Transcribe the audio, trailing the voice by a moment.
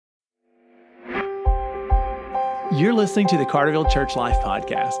You're listening to the Carterville Church Life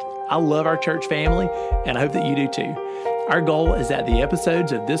Podcast. I love our church family, and I hope that you do too. Our goal is that the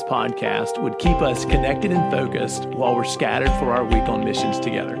episodes of this podcast would keep us connected and focused while we're scattered for our week on missions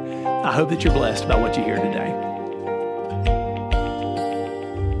together. I hope that you're blessed by what you hear today.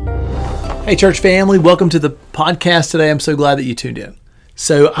 Hey, church family, welcome to the podcast today. I'm so glad that you tuned in.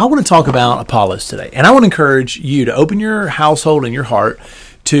 So I want to talk about Apollos today, and I want to encourage you to open your household and your heart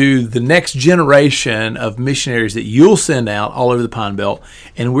to the next generation of missionaries that you'll send out all over the Pine Belt,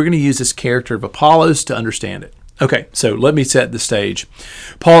 and we're going to use this character of Apollos to understand it. Okay, so let me set the stage.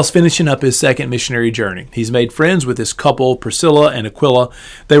 Paul's finishing up his second missionary journey. He's made friends with this couple, Priscilla and Aquila.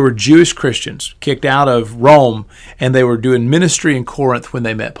 They were Jewish Christians, kicked out of Rome, and they were doing ministry in Corinth when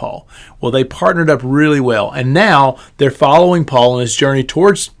they met Paul. Well, they partnered up really well, and now they're following Paul on his journey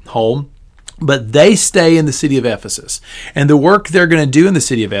towards home, but they stay in the city of Ephesus. And the work they're going to do in the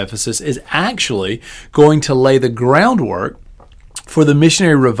city of Ephesus is actually going to lay the groundwork for the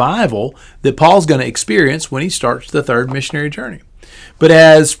missionary revival that Paul's going to experience when he starts the third missionary journey. But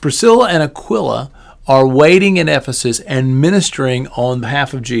as Priscilla and Aquila are waiting in Ephesus and ministering on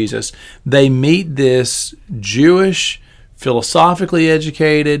behalf of Jesus, they meet this Jewish, philosophically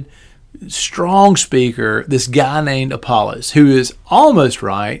educated, strong speaker, this guy named Apollos, who is almost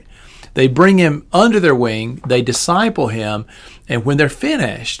right. They bring him under their wing, they disciple him, and when they're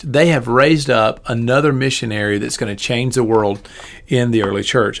finished, they have raised up another missionary that's going to change the world in the early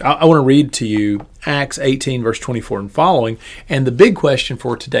church. I want to read to you Acts 18, verse 24 and following, and the big question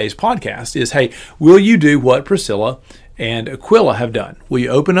for today's podcast is, hey, will you do what Priscilla and Aquila have done? Will you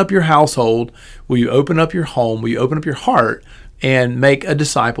open up your household? Will you open up your home? Will you open up your heart and make a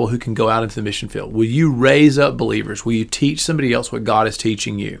disciple who can go out into the mission field? Will you raise up believers? Will you teach somebody else what God is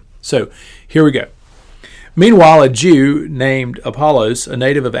teaching you? So here we go. Meanwhile, a Jew named Apollos, a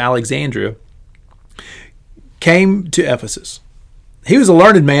native of Alexandria, came to Ephesus. He was a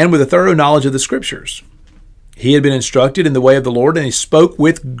learned man with a thorough knowledge of the Scriptures. He had been instructed in the way of the Lord, and he spoke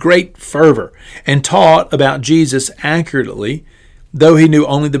with great fervor and taught about Jesus accurately, though he knew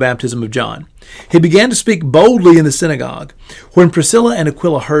only the baptism of John. He began to speak boldly in the synagogue. When Priscilla and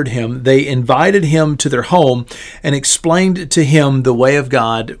Aquila heard him, they invited him to their home and explained to him the way of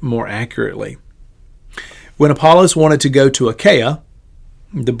God more accurately. When Apollos wanted to go to Achaia,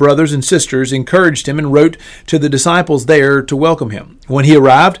 the brothers and sisters encouraged him and wrote to the disciples there to welcome him. When he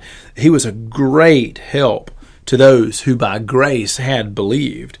arrived, he was a great help to those who by grace had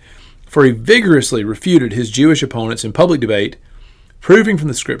believed, for he vigorously refuted his Jewish opponents in public debate, proving from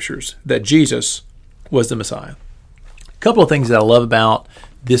the Scriptures that Jesus was the Messiah. A couple of things that I love about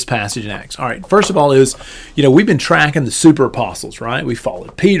this passage in Acts. All right, first of all is, we've been tracking the super apostles, right? We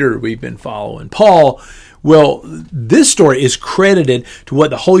followed Peter, we've been following Paul. Well, this story is credited to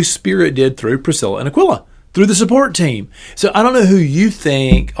what the Holy Spirit did through Priscilla and Aquila, through the support team. So I don't know who you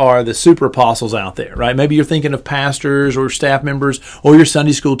think are the super apostles out there, right? Maybe you're thinking of pastors or staff members or your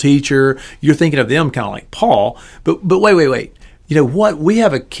Sunday school teacher. You're thinking of them kind of like Paul. But wait. You know what? We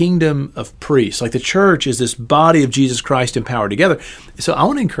have a kingdom of priests. Like the church is this body of Jesus Christ empowered together. So I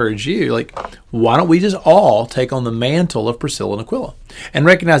want to encourage you, why don't we just all take on the mantle of Priscilla and Aquila and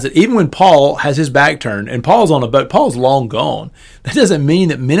recognize that even when Paul has his back turned and Paul's on a boat, Paul's long gone. That doesn't mean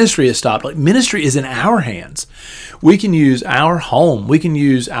that ministry has stopped. Ministry is in our hands. We can use our home. We can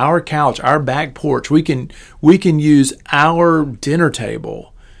use our couch, our back porch. We can use our dinner table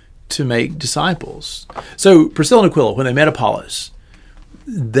to make disciples. So Priscilla and Aquila, when they met Apollos,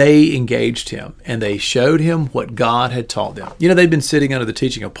 they engaged him and they showed him what God had taught them. They'd been sitting under the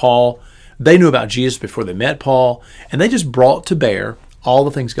teaching of Paul. They knew about Jesus before they met Paul, and they just brought to bear all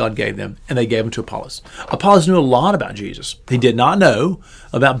the things God gave them, and they gave them to Apollos. Apollos knew a lot about Jesus. He did not know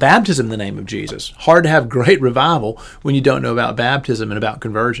about baptism in the name of Jesus. Hard to have great revival when you don't know about baptism and about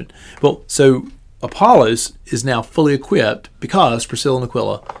conversion. Well, so Apollos is now fully equipped because Priscilla and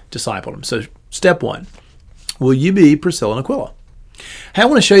Aquila discipled him. So step one, will you be Priscilla and Aquila? Hey, I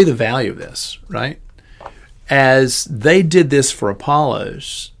want to show you the value of this, right? As they did this for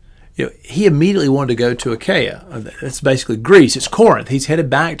Apollos, he immediately wanted to go to Achaia. That's basically Greece. It's Corinth. He's headed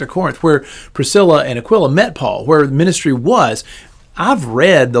back to Corinth where Priscilla and Aquila met Paul, where the ministry was. I've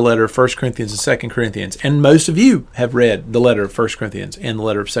read the letter of 1 Corinthians and 2 Corinthians, and most of you have read the letter of 1 Corinthians and the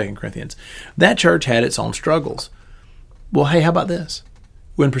letter of 2 Corinthians. That church had its own struggles. Well, hey, how about this?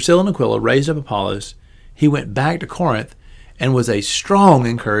 When Priscilla and Aquila raised up Apollos, he went back to Corinth and was a strong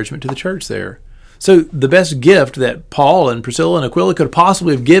encouragement to the church there. So the best gift that Paul and Priscilla and Aquila could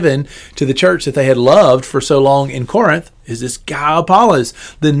possibly have given to the church that they had loved for so long in Corinth is this guy Apollos.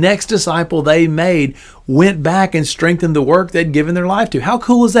 The next disciple they made went back and strengthened the work they'd given their life to. How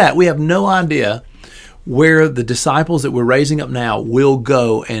cool is that? We have no idea where the disciples that we're raising up now will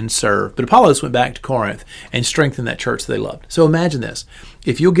go and serve. But Apollos went back to Corinth and strengthened that church they loved. So imagine this.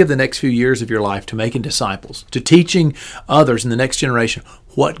 If you'll give the next few years of your life to making disciples, to teaching others in the next generation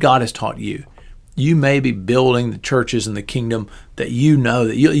what God has taught you, you may be building the churches and the kingdom that you know,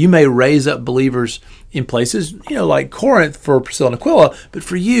 that you may raise up believers in places, like Corinth for Priscilla and Aquila, but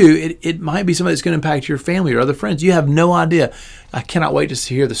for you, it might be somebody that's going to impact your family or other friends. You have no idea. I cannot wait to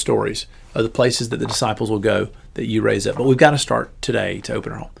hear the stories of the places that the disciples will go that you raise up. But we've got to start today to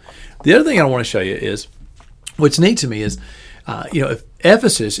open our home. The other thing I want to show you is, what's neat to me is, if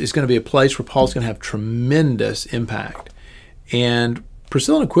Ephesus is going to be a place where Paul's going to have tremendous impact, and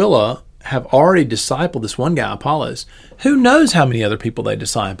Priscilla and Aquila have already discipled this one guy, Apollos. Who knows how many other people they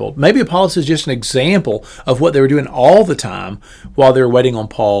discipled? Maybe Apollos is just an example of what they were doing all the time while they were waiting on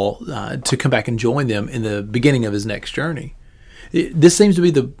Paul to come back and join them in the beginning of his next journey. This seems to be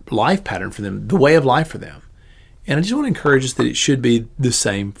the life pattern for them, the way of life for them. And I just want to encourage us that it should be the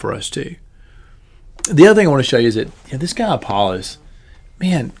same for us too. The other thing I want to show you is that this guy Apollos,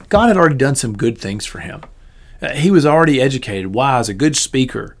 man, God had already done some good things for him. He was already educated, wise, a good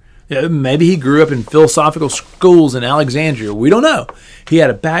speaker. Maybe he grew up in philosophical schools in Alexandria. We don't know. He had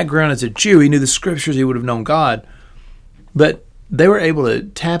a background as a Jew. He knew the scriptures. He would have known God. But they were able to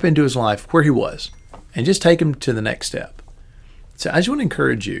tap into his life where he was and just take him to the next step. So I just want to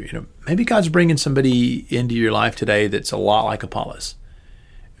encourage you, maybe God's bringing somebody into your life today that's a lot like Apollos.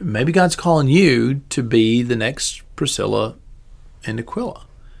 Maybe God's calling you to be the next Priscilla and Aquila.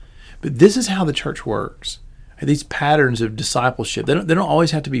 But this is how the church works. These patterns of discipleship, they don't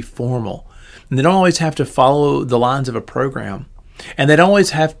always have to be formal. And they don't always have to follow the lines of a program. And they don't always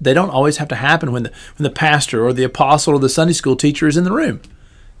have to happen when the pastor or the apostle or the Sunday school teacher is in the room.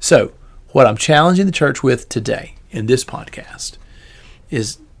 So what I'm challenging the church with today in this podcast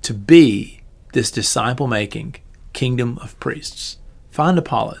is to be this disciple-making kingdom of priests. Find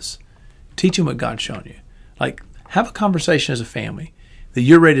Apollos. Teach him what God's shown you. Have a conversation as a family that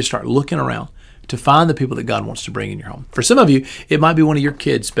you're ready to start looking around to find the people that God wants to bring in your home. For some of you, it might be one of your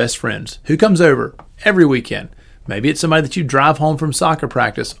kids' best friends who comes over every weekend. Maybe it's somebody that you drive home from soccer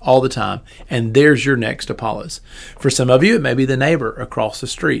practice all the time, and there's your next Apollos. For some of you, it may be the neighbor across the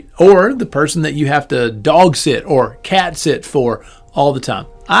street, or the person that you have to dog sit or cat sit for all the time.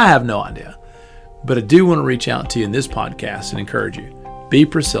 I have no idea. But I do want to reach out to you in this podcast and encourage you. Be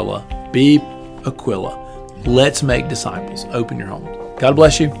Priscilla. Be Aquila. Let's make disciples. Open your home. God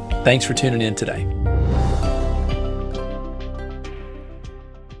bless you. Thanks for tuning in today.